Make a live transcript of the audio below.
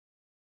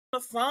the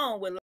phone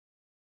with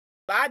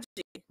Logic.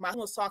 My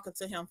husband was talking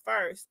to him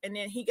first, and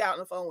then he got on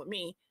the phone with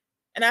me.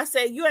 And I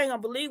said, you ain't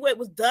gonna believe what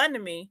was done to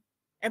me.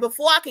 And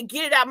before I could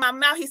get it out my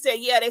mouth, he said,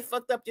 yeah, they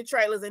fucked up your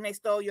trailers and they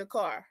stole your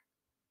car.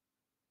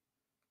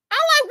 I'm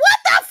like, what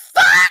the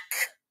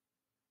fuck?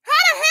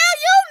 How the hell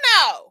you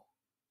know?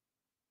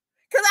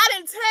 Because I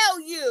didn't tell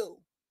you.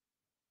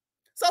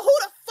 So who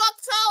the fuck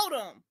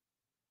told him?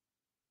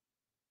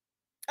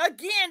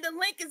 Again, the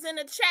link is in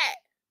the chat.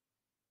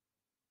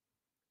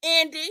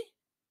 Andy.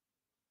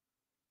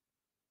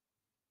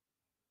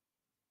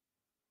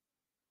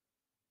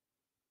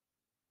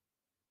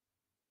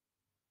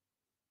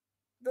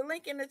 The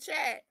link in the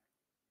chat.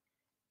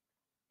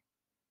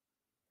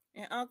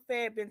 And Unc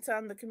Fed been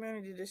telling the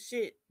community the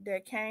shit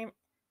that came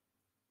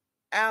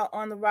out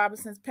on the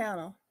Robinsons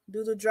panel.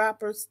 Do the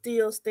droppers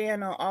still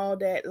stand on all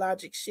that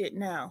Logic shit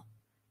now?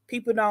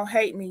 People don't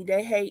hate me.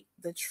 They hate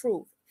the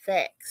truth.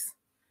 Facts.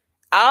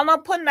 All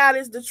I'm putting out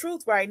is the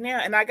truth right now.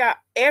 And I got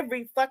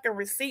every fucking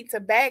receipt to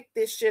back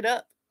this shit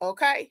up.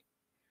 Okay?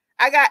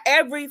 I got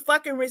every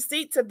fucking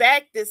receipt to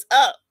back this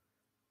up.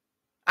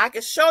 I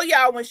can show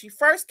y'all when she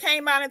first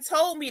came out and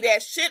told me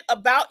that shit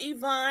about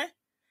Yvonne.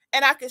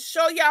 And I can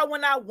show y'all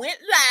when I went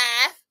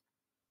live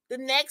the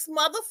next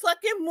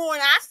motherfucking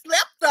morning. I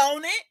slept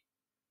on it.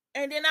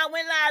 And then I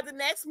went live the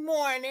next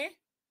morning.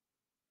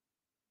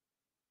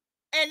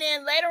 And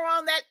then later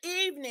on that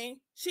evening,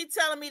 she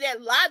telling me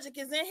that Logic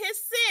is in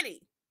his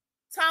city.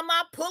 Talking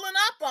about pulling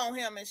up on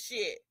him and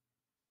shit.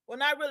 Well,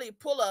 not really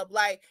pull up.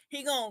 Like,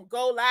 he gonna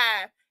go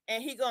live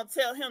and he gonna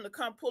tell him to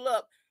come pull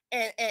up.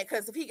 And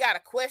because if he got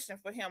a question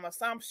for him or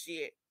some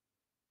shit.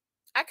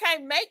 I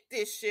can't make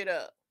this shit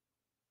up.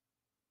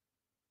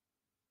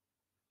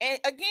 And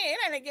again, it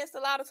ain't against a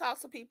lot of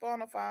talks to people on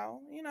the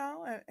phone, you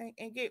know,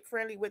 and get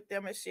friendly with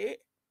them and shit.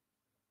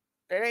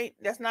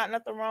 That's not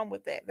nothing wrong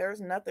with that. There's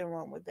nothing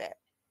wrong with that.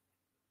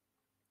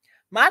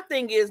 My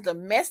thing is the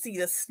messy,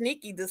 the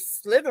sneaky, the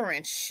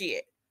slithering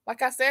shit.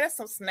 Like I said, there's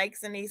some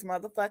snakes in these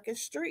motherfucking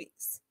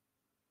streets.